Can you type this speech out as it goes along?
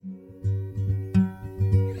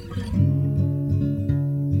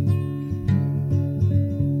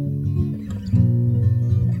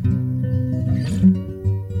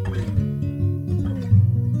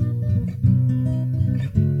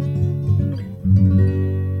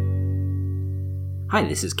Hi,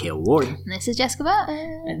 this is Kale Ward. And this is Jessica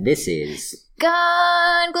Burton. And this is...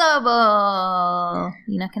 Gone Global.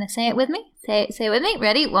 You're not going to say it with me? Say it with me.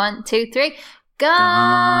 Ready? 1, 2, 3.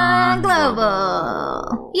 Gone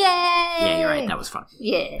Global. Yay! Yeah, you're right. That was fun.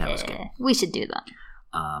 Yeah. That was good. We should do that.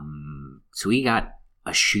 So we got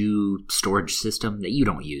a shoe storage system that you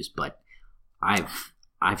don't use, but I've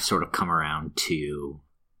sort of come around to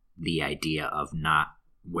the idea of not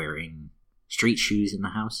wearing street shoes in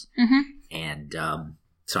the house. Mm-hmm. And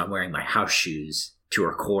so I'm wearing my house shoes to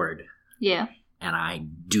record. Yeah. And I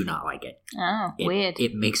do not like it. Oh, weird.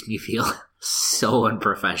 It makes me feel so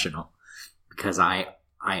unprofessional because I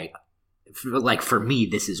like, for me,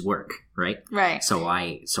 this is work, right? Right. So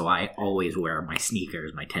I always wear my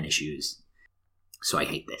sneakers, my tennis shoes. So I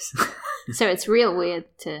hate this. So it's real weird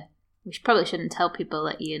to... We probably shouldn't tell people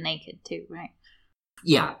that you're naked too, right?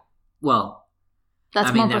 Yeah. Well...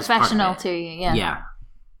 That's more professional to you, yeah. Yeah.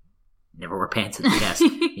 Never wear pants at the desk,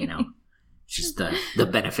 you know. It's just the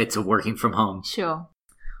benefits of working from home. Sure.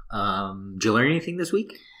 Did you learn anything this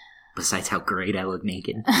week? Besides how great I look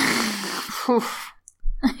naked? I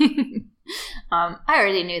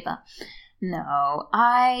already knew that. No,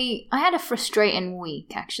 I had a frustrating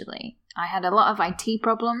week, actually. I had a lot of IT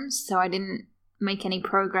problems, so I didn't make any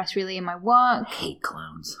progress really in my work. Hate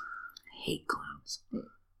clowns.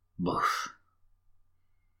 Boof.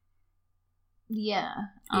 Yeah.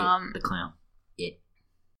 The clown. It.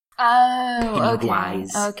 Oh, okay.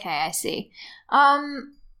 Pennywise. Okay, I see.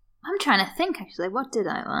 I'm trying to think, actually. What did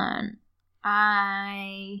I learn?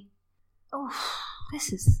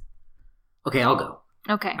 This is... Okay, I'll go.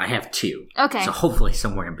 Okay. I have 2. Okay. So hopefully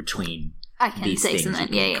somewhere in between I can these say things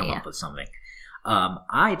something. you can come up with something.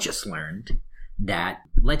 I just learned that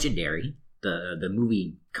Legendary, the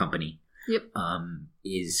movie company, Yep.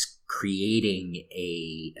 is creating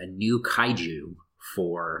a new kaiju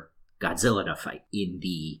for Godzilla to fight in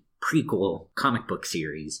the prequel comic book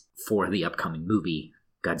series for the upcoming movie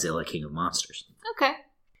Godzilla King of Monsters. Okay.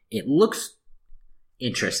 It looks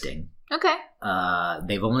interesting. Okay.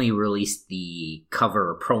 They've only released the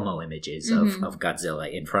cover promo images of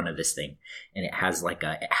Godzilla in front of this thing, and it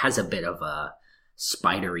has a bit of a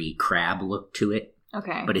spidery crab look to it.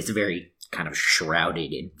 Okay. But it's very kind of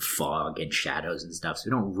shrouded in fog and shadows and stuff, so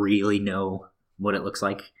we don't really know what it looks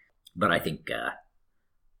like. But I think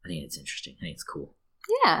it's interesting. I think it's cool.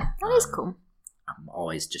 Yeah, that is cool. I'm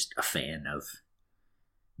always just a fan of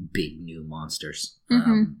big new monsters.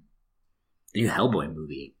 Mm-hmm. The new Hellboy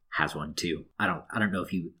movie has one too. I don't know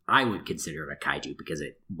if I would consider it a kaiju because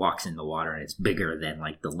it walks in the water and it's bigger than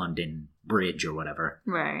like the London Bridge or whatever.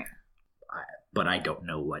 Right. But I don't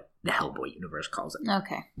know what the Hellboy universe calls it.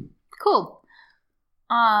 Okay. Cool.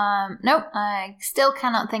 Nope, I still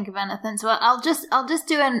cannot think of anything, so I'll just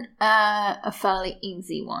do a fairly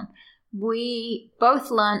easy one. We both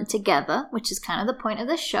learned together, which is kind of the point of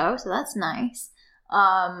the show, so that's nice.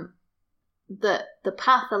 The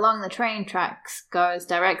path along the train tracks goes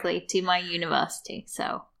directly to my university,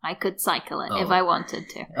 so I could cycle it if I wanted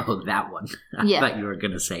to. Oh, that one. I thought you were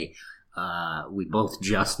going to say, we both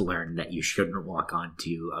just learned that you shouldn't walk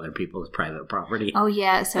onto other people's private property. Oh,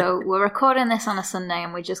 yeah, so we're recording this on a Sunday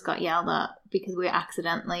and we just got yelled at because we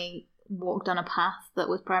accidentally walked on a path that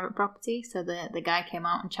was private property, so the guy came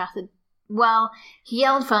out and chatted. Well, he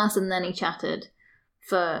yelled first and then he chatted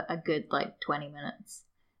for a good, 20 minutes.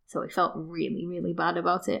 So we felt really, really bad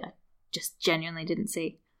about it. I just genuinely didn't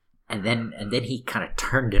see. And then he kind of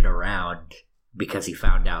turned it around because he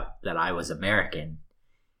found out that I was American.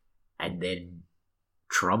 And then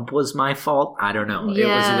Trump was my fault? I don't know. Yeah,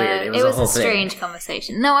 it was weird. It was a whole strange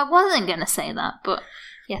conversation. No, I wasn't going to say that, but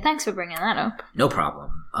yeah, thanks for bringing that up. No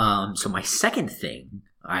problem. So my second thing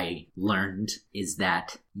I learned is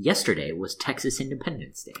that yesterday was Texas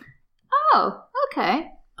Independence Day. Oh, okay.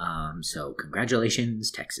 So congratulations,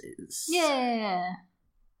 Texas. Yeah.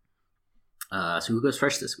 So who goes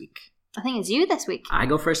first this week? I think it's you this week. I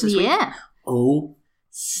go first this week? Yeah. Oh,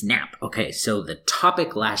 snap. Okay, so the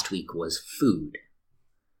topic last week was food.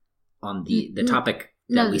 On the topic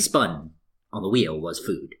that we spun on the wheel was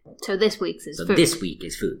food. So this week's is food. So this week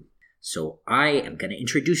is food. So I am going to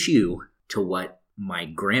introduce you to what my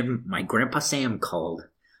Grandpa Sam called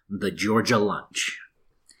the Georgia lunch.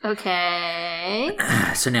 Okay.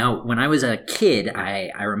 So now, when I was a kid,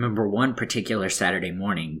 I remember one particular Saturday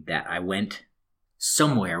morning that I went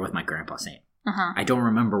somewhere with my Grandpa Sam. Uh-huh. I don't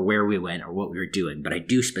remember where we went or what we were doing, but I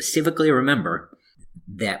do specifically remember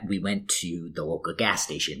that we went to the local gas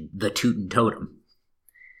station, the Toot and Totem.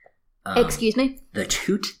 Excuse me?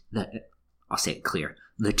 I'll say it clear.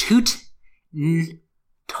 The Toot and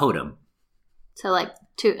Totem. So,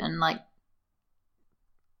 tootin',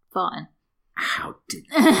 farting. How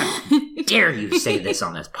dare you say this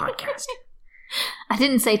on this podcast? I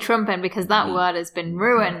didn't say trumping because that word has been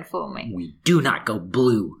ruined for me. We do not go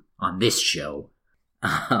blue on this show.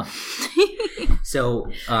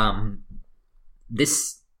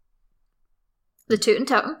 This... The Toot and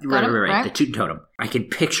Totem. Right. The Toot and Totem. I can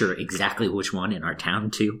picture exactly which one in our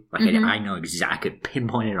town, too. Like, I know exactly,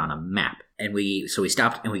 pinpointed on a map. And we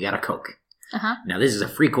stopped and we got a Coke. Uh-huh. Now, this is a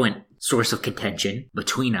frequent source of contention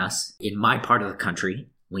between us. In my part of the country,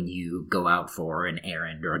 when you go out for an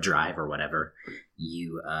errand or a drive or whatever,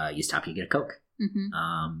 you stop, you get a Coke.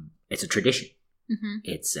 Mm-hmm. It's a tradition. Mm-hmm.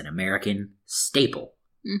 It's an American staple.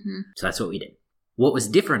 Mm-hmm. So that's what we did. What was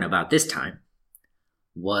different about this time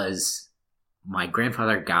was my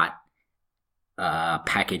grandfather got a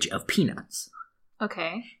package of peanuts.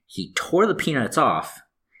 Okay. He tore the peanuts off,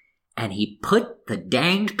 and he put the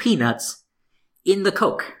danged peanuts in the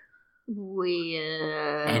Coke.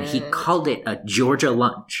 Weird. And he called it a Georgia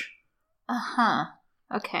lunch. Uh-huh.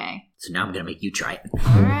 Okay. So now I'm going to make you try it.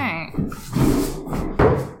 All right.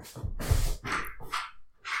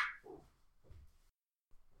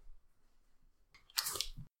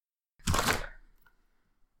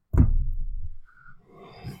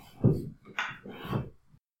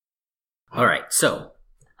 All right, so...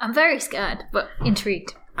 I'm very scared, but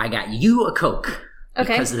intrigued. I got you a Coke.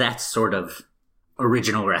 Okay. Because that's sort of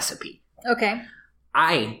original recipe. Okay.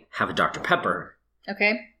 I have a Dr. Pepper.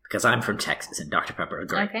 Okay. Because I'm from Texas, and Dr. Pepper is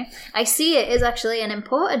great. Okay. I see it is actually an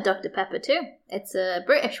imported Dr. Pepper, too. It's a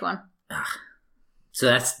British one.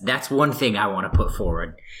 So that's one thing I want to put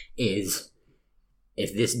forward, is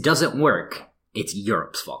if this doesn't work, it's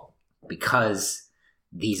Europe's fault. Because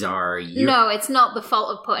these are... No, it's not the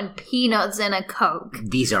fault of putting peanuts in a Coke.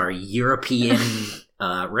 These are European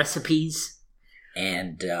recipes,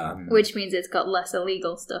 and... which means it's got less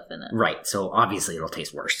illegal stuff in it. Right, so obviously it'll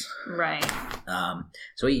taste worse. Right.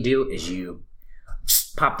 So what you do is you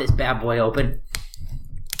pop this bad boy open.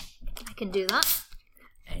 I can do that.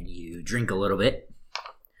 And you drink a little bit.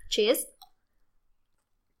 Cheers.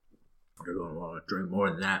 You're going to want to drink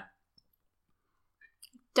more than that.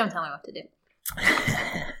 Don't tell me what to do.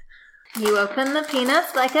 You open the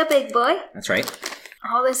peanuts like a big boy. That's right.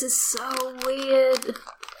 Oh, this is so weird.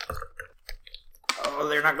 Oh,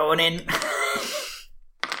 they're not going in.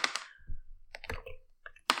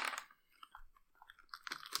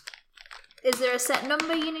 Is there a set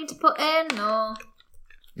number you need to put in, or...?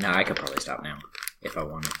 No, I could probably stop now, if I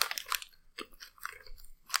wanted.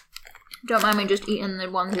 Don't mind me just eating the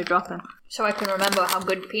ones you're dropping. So I can remember how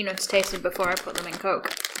good peanuts tasted before I put them in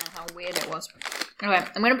Coke. And how weird it was. Okay,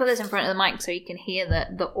 I'm going to put this in front of the mic so you can hear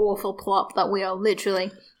the awful plop that we are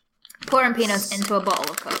literally pouring peanuts into a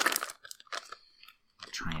bottle of Coke.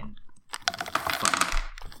 Try and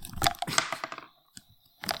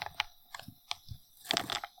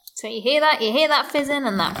So you hear that? You hear that fizzing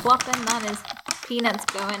and that plopping? That is peanuts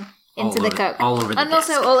going into the Coke. All over the And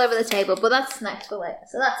desk. also all over the table, but that's snacks for later,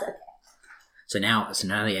 so that's okay. So now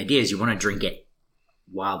the idea is you want to drink it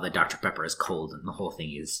while the Dr. Pepper is cold and the whole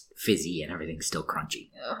thing is fizzy and everything's still crunchy.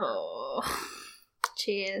 Oh,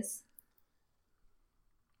 cheers.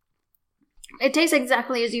 It tastes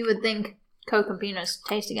exactly as you would think Coke and peanuts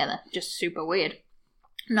taste together. Just super weird.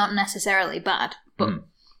 Not necessarily bad, but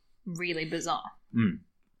really bizarre. Mm.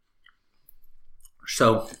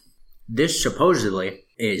 So, this supposedly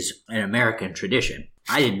is an American tradition.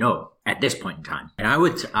 I didn't know at this point in time. And I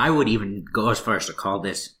would even go as far as to call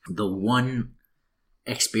this the one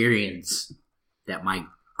experience that my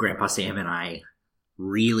Grandpa Sam and I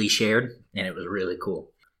really shared, and it was really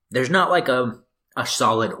cool. There's not like a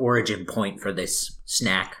solid origin point for this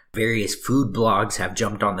snack. Various food blogs have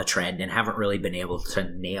jumped on the trend and haven't really been able to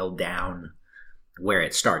nail down where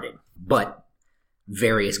it started. But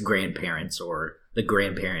various grandparents or the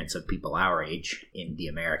grandparents of people our age in the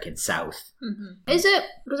American South. Mm-hmm. Is it,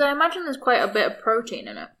 because I imagine there's quite a bit of protein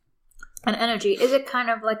in it and energy, is it kind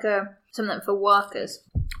of like something for workers?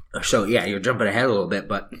 So yeah, you're jumping ahead a little bit,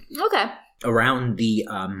 but okay. Around the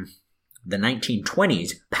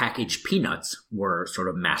 1920s, packaged peanuts were sort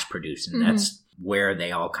of mass produced, and that's where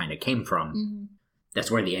they all kind of came from. Mm-hmm.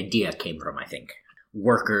 That's where the idea came from, I think.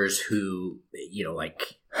 Workers who,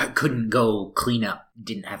 couldn't go clean up,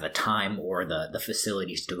 didn't have the time or the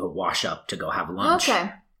facilities to go wash up, to go have lunch,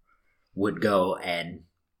 would go and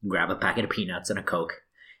grab a packet of peanuts and a Coke.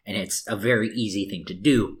 And it's a very easy thing to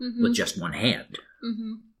do with just one hand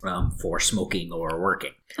for smoking or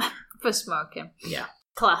working. For smoking. Yeah.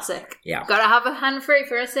 Classic. Yeah. Gotta have a hand free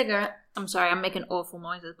for a cigarette. I'm sorry, I'm making awful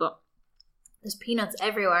noises, but There's peanuts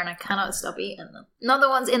everywhere, and I cannot stop eating them. Not the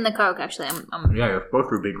ones in the Coke, actually. Yeah, you're supposed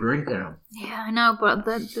to be drinking them. Yeah, I know, but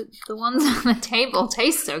the ones on the table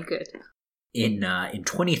taste so good. In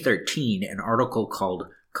 2013, an article called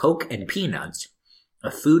 "Coke and Peanuts: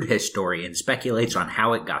 A Food Historian Speculates on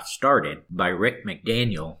How It Got Started" by Rick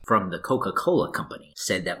McDaniel from the Coca-Cola Company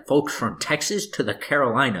said that folks from Texas to the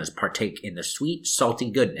Carolinas partake in the sweet,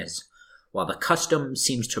 salty goodness, while the custom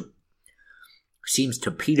seems to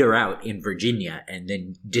peter out in Virginia and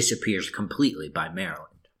then disappears completely by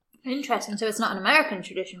Maryland. Interesting. So it's not an American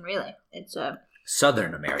tradition, really. It's a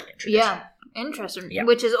Southern American tradition. Yeah, interesting. Yeah.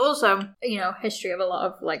 Which is also, history of a lot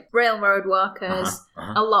of like railroad workers,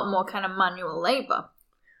 a lot more kind of manual labor.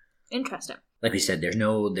 Interesting. Like we said, there's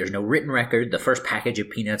no written record. The first package of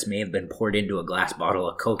peanuts may have been poured into a glass bottle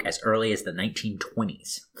of Coke as early as the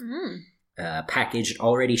 1920s. Packaged,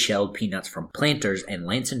 already shelled peanuts from Planters and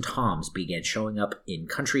Lance and Tom's began showing up in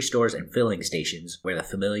country stores and filling stations where the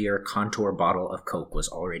familiar contour bottle of Coke was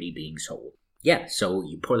already being sold. Yeah, so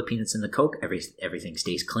you pour the peanuts in the Coke, everything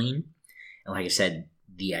stays clean. And like I said,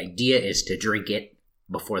 the idea is to drink it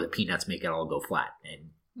before the peanuts make it all go flat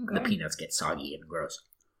and the peanuts get soggy and gross.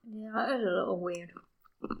 Yeah, that is a little weird.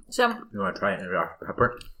 So, you want to try it in Dr.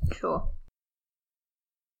 Pepper? Sure.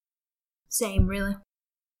 Same, really.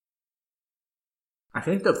 I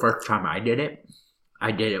think the first time I did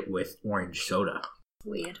it with orange soda.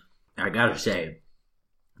 Weird. I gotta say,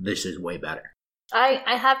 this is way better.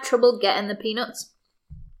 I have trouble getting the peanuts.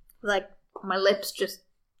 Like, my lips just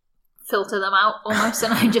filter them out almost,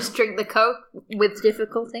 and I just drink the Coke with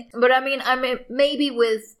difficulty. But I mean, maybe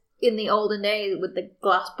in the olden days with the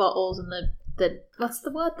glass bottles and the what's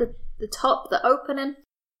the word? The top, the opening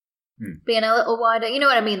being a little wider. You know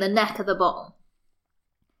what I mean? The neck of the bottle.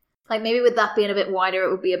 Like, maybe with that being a bit wider,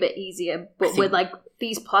 it would be a bit easier. But with, like,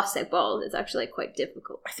 these plastic bottles, it's actually quite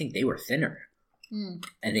difficult. I think they were thinner. And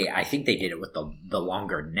I think they did it with the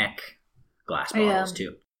longer neck glass bottles,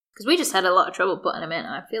 too. Because we just had a lot of trouble putting them in.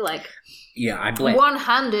 I feel like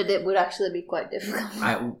one-handed, it would actually be quite difficult.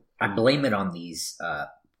 I blame it on these.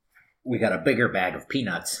 We got a bigger bag of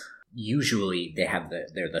peanuts. Usually,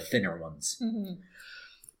 they're the thinner ones. Mm-hmm.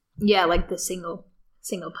 Yeah, like the single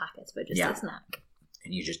packets, but just a snack.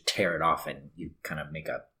 And you just tear it off and you kind of make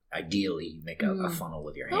a funnel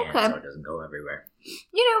with your hand so it doesn't go everywhere.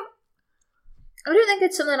 I don't think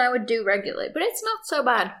it's something I would do regularly, but it's not so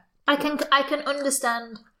bad. I can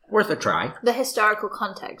understand worth a try. The historical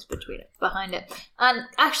context behind it. And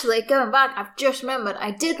actually, going back, I've just remembered I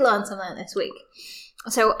did learn something this week.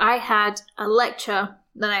 So I had a lecture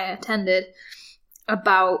that I attended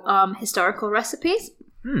about historical recipes.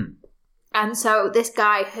 And so this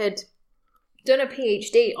guy had done a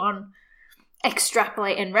PhD on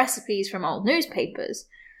extrapolating recipes from old newspapers.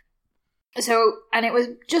 And it was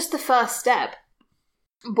just the first step.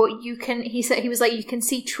 But he was like, you can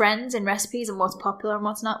see trends in recipes and what's popular and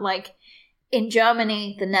what's not. Like, in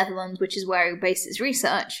Germany, the Netherlands, which is where he based his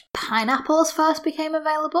research, pineapples first became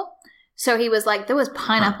available. So he was like, there was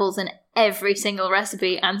pineapples in every single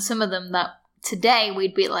recipe, and some of them that today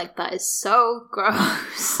we'd be like, that is so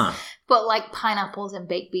gross. But like pineapples and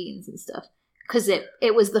baked beans and stuff. Because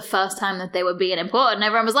it was the first time that they were being imported, and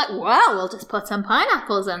everyone was like, well, we'll just put some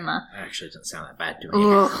pineapples in there. That actually doesn't sound that bad to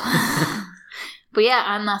me. But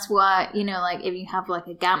yeah, and that's why, like, if you have like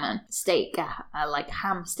a gammon steak, like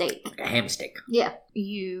ham steak. Like a ham steak. Yeah,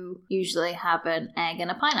 you usually have an egg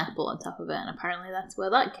and a pineapple on top of it, and apparently that's where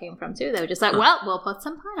that came from too. They were just like, well, we'll put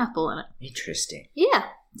some pineapple in it. Interesting. Yeah,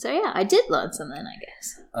 so yeah, I did learn something, I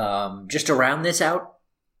guess. Just to round this out,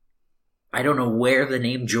 I don't know where the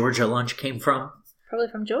name Georgia Lunch came from. Probably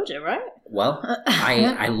from Georgia, right? Well,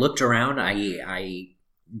 I looked around. I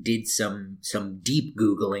did some deep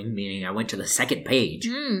Googling, meaning I went to the second page,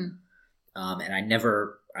 and I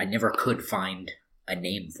never could find a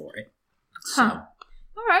name for it. So,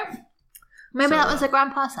 all right, maybe that was a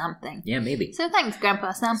Grandpa Sam thing. Yeah, maybe. So thanks,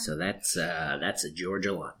 Grandpa Sam. So that's a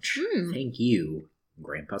Georgia Lunch. Thank you,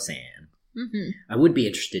 Grandpa Sam. Mm-hmm. I would be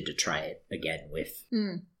interested to try it again with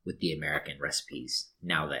the American recipes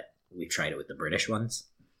now that we've tried it with the British ones,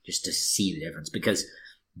 just to see the difference, because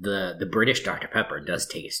the British Dr. Pepper does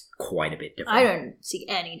taste quite a bit different. I don't see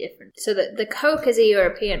any difference. So the Coke is a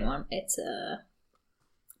European one. It's a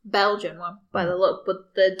Belgian one by the look,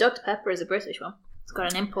 but the Dr. Pepper is a British one. It's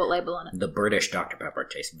got an import label on it. The British Dr. Pepper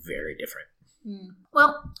tastes very different.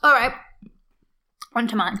 Well, all right. On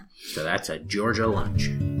to mine. So that's a Georgia Lunch.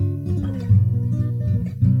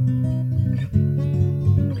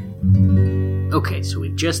 Okay, so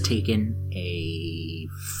we've just taken a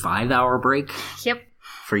 5-hour break. Yep.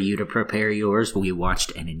 For you to prepare yours. We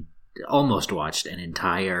almost watched an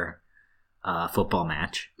entire football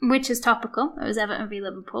match. Which is topical. It was Everton v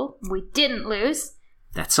Liverpool. We didn't lose.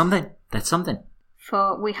 That's something.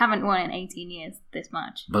 We haven't won in 18 years this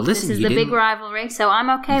match. But listen, this is the big rivalry, so I'm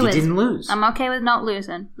okay with. You didn't lose. I'm okay with not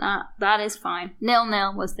losing. That is fine.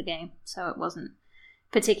 0-0 was the game, so it wasn't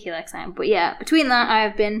particularly exciting. But yeah, between that, I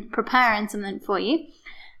have been preparing something for you,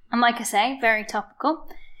 and like I say, very topical,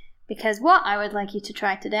 because what I would like you to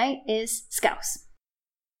try today is Scouse.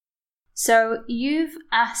 So you've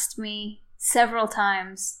asked me several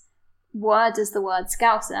times, where does the word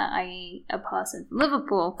Scouser, i.e. a person from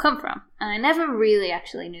Liverpool, come from? And I never really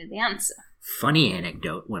actually knew the answer. Funny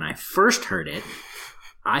anecdote, when I first heard it,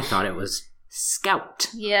 I thought it was Scout.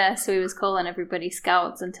 Yeah, so he was calling everybody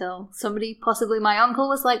Scouts until somebody, possibly my uncle,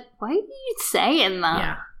 was like, why are you saying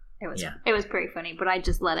that? Yeah. It was pretty funny, but I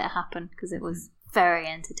just let it happen because it was very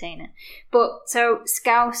entertaining. But, so,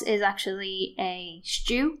 Scouse is actually a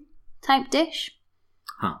stew type dish.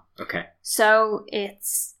 Huh, okay. So,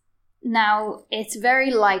 it's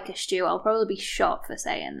very like a stew. I'll probably be shot for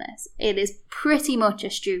saying this. It is pretty much a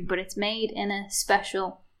stew, but it's made in a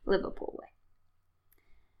special Liverpool way.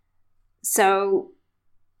 So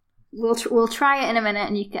we'll try it in a minute,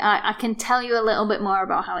 and I can tell you a little bit more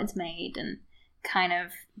about how it's made and kind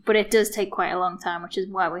of. But it does take quite a long time, which is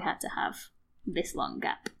why we had to have this long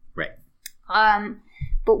gap. Right.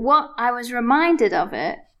 But what I was reminded of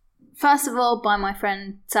it, first of all, by my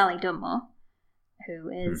friend Sally Dunmore, who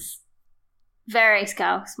is very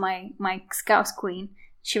Scouse, my Scouse queen.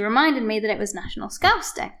 She reminded me that it was National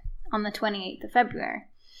Scouse Day on the 28th of February.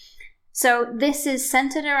 So this is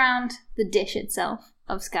centered around the dish itself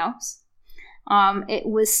of Scouse. It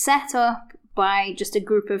was set up by just a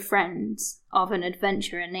group of friends of an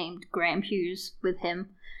adventurer named Graham Hughes with him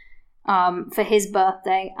for his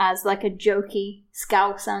birthday as like a jokey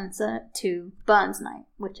Scouse answer to Burns Night,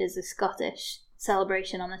 which is a Scottish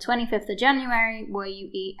celebration on the 25th of January where you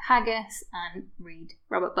eat haggis and read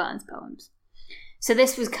Robert Burns poems. So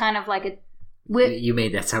this was kind of like a... You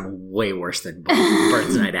made that sound way worse than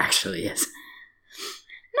Burns Night actually is.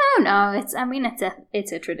 No,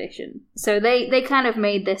 it's a tradition. So they kind of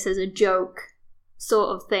made this as a joke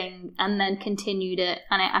sort of thing and then continued it,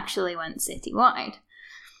 and it actually went citywide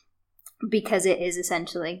because it is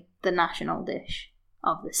essentially the national dish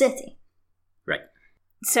of the city. Right.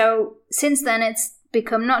 So since then it's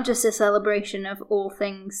become not just a celebration of all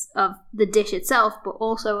things of the dish itself, but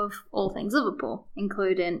also of all things Liverpool,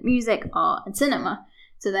 including music, art and cinema.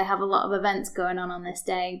 So they have a lot of events going on this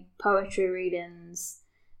day, poetry readings,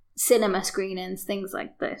 cinema screenings, things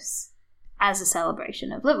like this, as a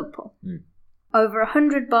celebration of Liverpool. Over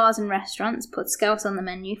 100 bars and restaurants put Scouse on the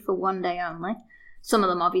menu for one day only. Some of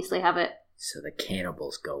them obviously have it. So the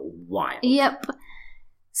cannibals go wild. Yep.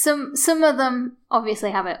 Some of them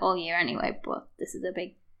obviously have it all year anyway, but this is a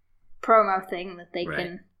big promo thing that they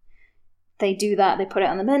can. They do that. They put it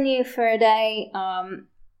on the menu for a day.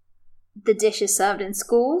 The dish is served in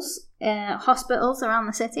schools, hospitals around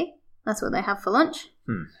the city. That's what they have for lunch.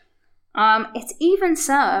 It's even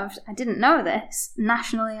served, I didn't know this,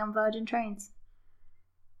 nationally on Virgin trains.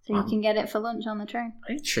 So you can get it for lunch on the train.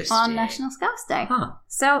 Interesting. On National Scouse Day. Huh.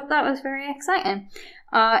 So that was very exciting.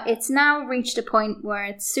 It's now reached a point where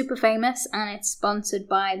it's super famous and it's sponsored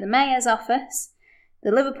by the Mayor's Office,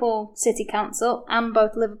 the Liverpool City Council, and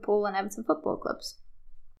both Liverpool and Everton football clubs.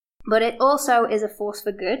 But it also is a force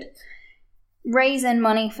for good, raising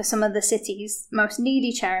money for some of the city's most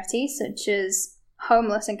needy charities, such as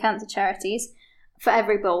homeless and cancer charities, for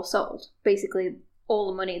every bowl sold. Basically,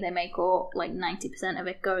 all the money they make, or like 90% of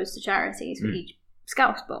it, goes to charities for each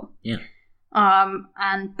Scouse bowl. Yeah.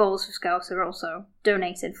 And bowls for Scouse are also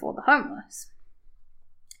donated for the homeless.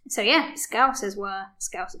 So yeah, Scouse is where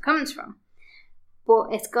Scouse comes from.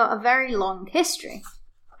 But it's got a very long history.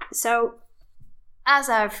 So, as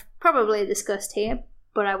I've probably discussed here,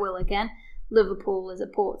 but I will again, Liverpool is a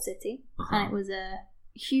port city, and it was a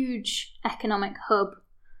huge economic hub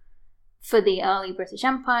for the early British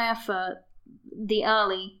Empire, for the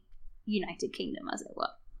early United Kingdom, as it were.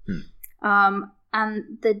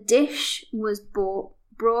 And the dish was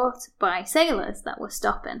brought by sailors that were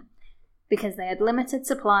stopping because they had limited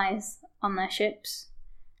supplies on their ships,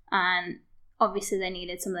 and obviously they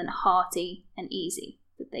needed something hearty and easy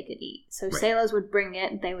that they could eat. So sailors would bring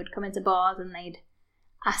it, they would come into bars and they'd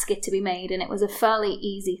ask it to be made, and it was a fairly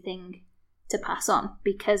easy thing to pass on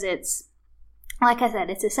because it's, like I said,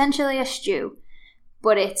 it's essentially a stew,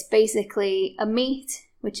 but it's basically a meat,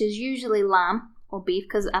 which is usually lamb or beef,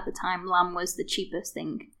 because at the time lamb was the cheapest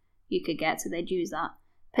thing you could get, so they'd use that.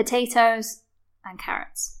 Potatoes and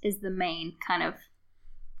carrots is the main kind of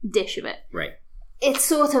dish of it. Right. it's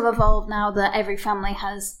sort of evolved now that every family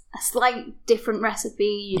has a slight different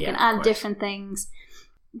recipe. You can add different things.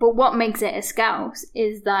 But what makes it a scouse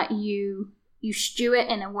is that you stew it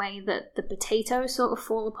in a way that the potatoes sort of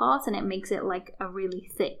fall apart, and it makes it like a really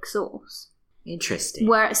thick sauce. Interesting.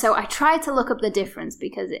 So I tried to look up the difference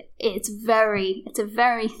because it's a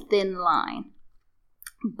very thin line.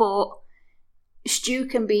 But stew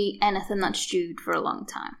can be anything that's stewed for a long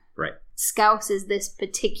time. Right. Scouse is this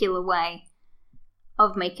particular way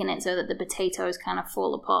of making it so that the potatoes kind of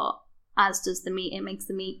fall apart, as does the meat. It makes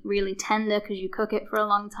the meat really tender because you cook it for a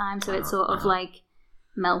long time, so it sort of like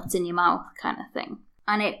melts in your mouth kind of thing.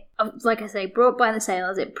 And it, like I say, brought by the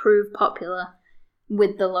sailors, it proved popular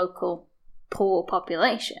with the local poor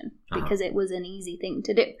population because it was an easy thing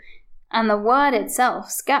to do. And the word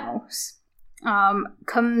itself, scouse,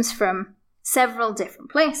 comes from several different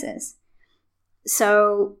places.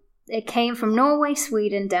 So it came from Norway,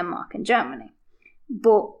 Sweden, Denmark, and Germany.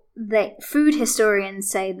 But the food historians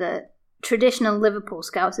say that traditional Liverpool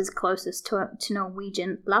scouse is closest to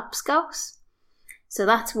Norwegian lapskaus. So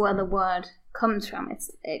that's where the word comes from.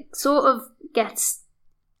 It sort of gets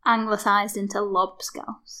anglicised into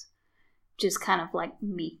lobscouse, which is kind of like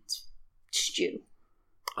meat stew.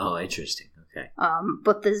 Oh, interesting. Okay.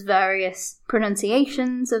 But there's various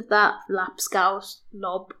pronunciations of that: lapskaus,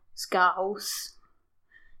 lobskaus,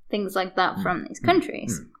 things like that from these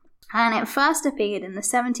countries. And it first appeared in the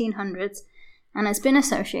 1700s and has been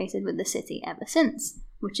associated with the city ever since,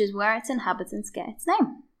 which is where its inhabitants get its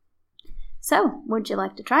name. So, would you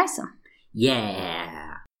like to try some?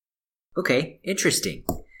 Yeah. Okay, interesting.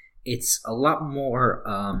 It's a lot more,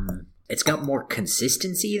 it's got more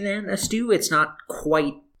consistency than a stew. It's not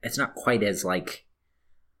quite as, like,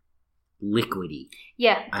 liquidy.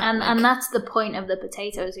 Yeah, and that's the point of the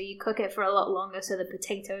potatoes. So you cook it for a lot longer so the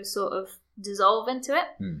potatoes sort of dissolve into it,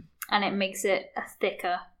 and it makes it a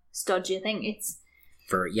thicker, stodgy thing. It's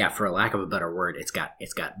for a lack of a better word, it's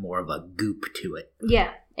got more of a goop to it.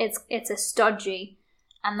 Yeah, it's a stodgy,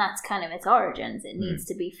 and that's kind of its origins. It needs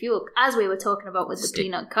to be fueled, as we were talking about with the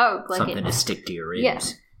peanut coke, like something to stick to your ribs. Yeah.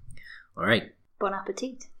 All right. Bon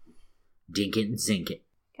appetit. Dink it and sink it.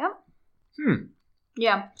 Yep.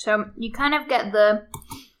 Yeah, so you kind of get the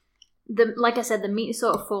like I said, the meat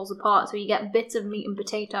sort of falls apart, so you get bits of meat and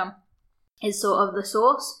potato is sort of the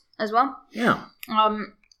sauce as well. Yeah.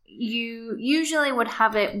 You usually would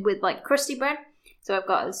have it with like crusty bread. So I've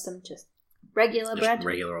got some just regular bread.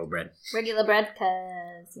 Regular old bread. Regular bread,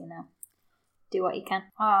 because, do what you can.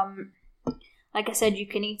 Like I said, you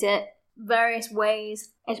can eat it various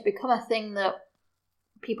ways. It's become a thing that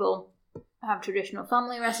people have traditional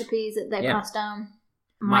family recipes that they pass down.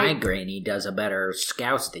 My granny does a better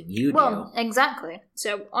scouse than you do. Well, exactly.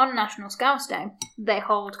 So on National Scouse Day, they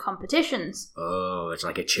hold competitions. Oh, it's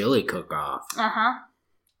like a chili cook-off. Uh-huh.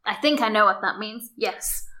 I think I know what that means.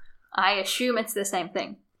 Yes. I assume it's the same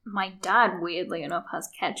thing. My dad, weirdly enough, has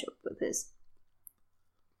ketchup with his.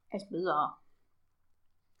 It's bizarre.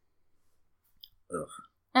 Ugh.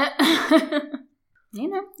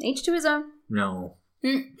 Each to his own. No.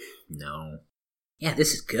 No. Yeah,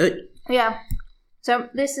 this is good. Yeah. So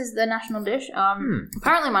this is the national dish.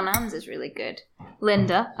 Apparently my nan's is really good.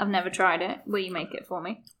 Linda, I've never tried it. Will you make it for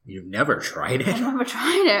me? You've never tried it? I've never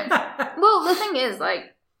tried it. Well, the thing is,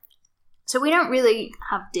 so we don't really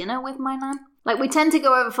have dinner with my nan. Like, we tend to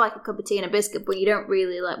go over for, a cup of tea and a biscuit, but we don't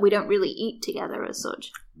really eat together as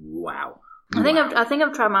such. Wow. I think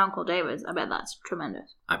I've tried my Uncle David's. I bet that's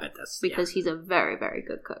tremendous. I bet that's... Because he's a very, very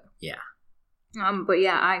good cook. Yeah. But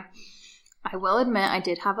yeah, I will admit I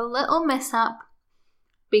did have a little mishap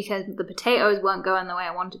because the potatoes weren't going the way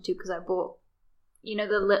I wanted to, because I bought,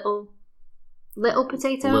 the little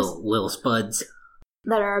potatoes. Little spuds.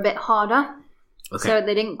 That are a bit harder. Okay. So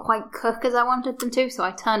they didn't quite cook as I wanted them to, so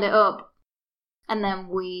I turned it up. And then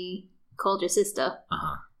we called your sister.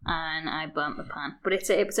 Uh-huh. And I burnt the pan. But it's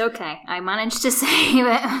okay. I managed to save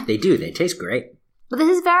it. They do. They taste great. But this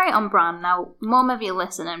is very on brand. Now, Mum, if you're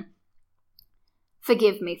listening,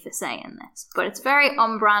 forgive me for saying this, but it's very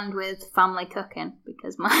on brand with family cooking,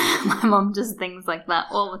 because my mum does things like that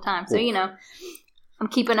all the time. So, I'm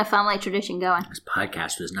keeping a family tradition going. This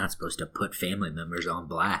podcast was not supposed to put family members on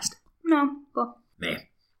blast. No, but... Man,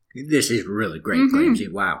 this is really great,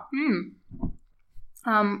 Clamsy. Wow.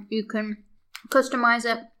 You can customize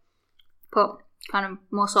it, put kind of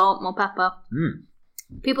more salt, more pepper.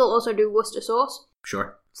 People also do Worcester sauce.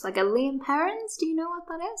 Sure. It's like a Liam Perrins. Do you know what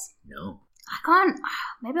that is? No. I can't.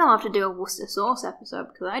 Maybe I'll have to do a Worcester sauce episode,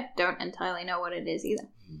 because I don't entirely know what it is either.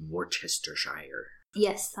 Worcestershire.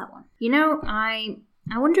 Yes, that one.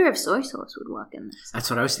 I wonder if soy sauce would work in this. That's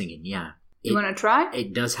what I was thinking, yeah. You want to try?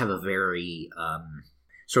 It does have a very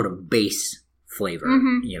sort of base flavor,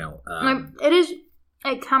 you know.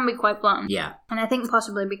 It can be quite blunt. Yeah. And I think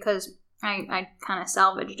possibly because I kind of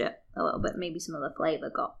salvaged it a little bit, maybe some of the flavour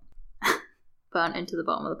got burnt into the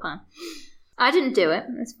bottom of the pan. I didn't do it.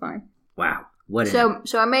 It's fine. Wow. So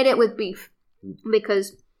I made it with beef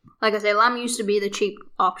because, like I say, lamb used to be the cheap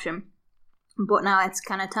option, but now it's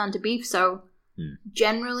kind of turned to beef. So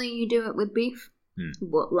generally you do it with beef,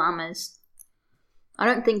 but lamb is. I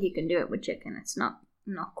don't think you can do it with chicken. It's not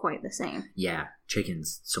quite the same. Yeah,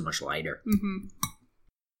 chicken's so much lighter. Mm-hmm.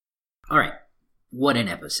 All right, what an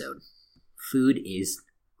episode. Food is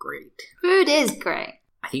great. Food is great.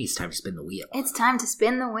 I think it's time to spin the wheel. It's time to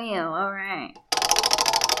spin the wheel. All right.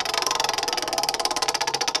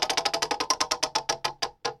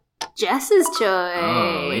 Jess's choice.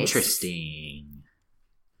 Oh, interesting.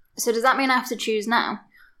 So does that mean I have to choose now?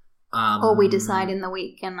 Or we decide in the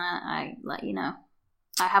week and I let you know?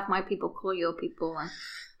 I have my people call your people.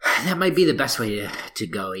 That might be the best way to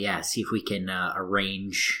go, yeah. See if we can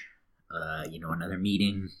arrange, another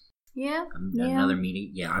meeting. Yeah. Another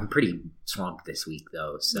meeting. Yeah, I'm pretty swamped this week,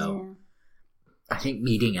 though, so I think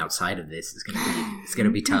meeting outside of this is gonna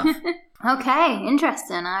be tough. Okay,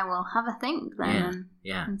 interesting. I will have a think then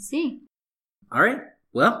and see. All right,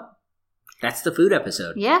 well, that's the food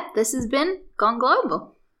episode. Yeah, this has been Gone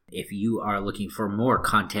Global. If you are looking for more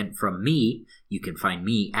content from me, you can find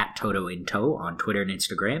me at TotoIntow on Twitter and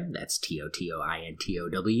Instagram. That's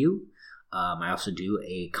TOTOINTOW. I also do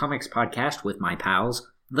a comics podcast with my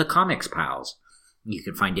pals, The Comics Pals. You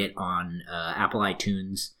can find it on Apple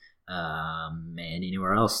iTunes and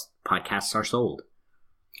anywhere else podcasts are sold.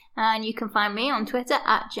 And you can find me on Twitter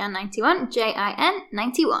at Jan91,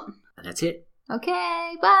 JIN91. And that's it.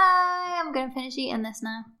 Okay, bye. I'm going to finish eating this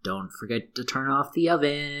now. Don't forget to turn off the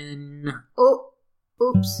oven. Oh,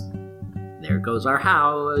 oops. There goes our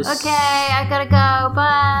house. Okay, I gotta go.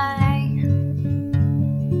 Bye.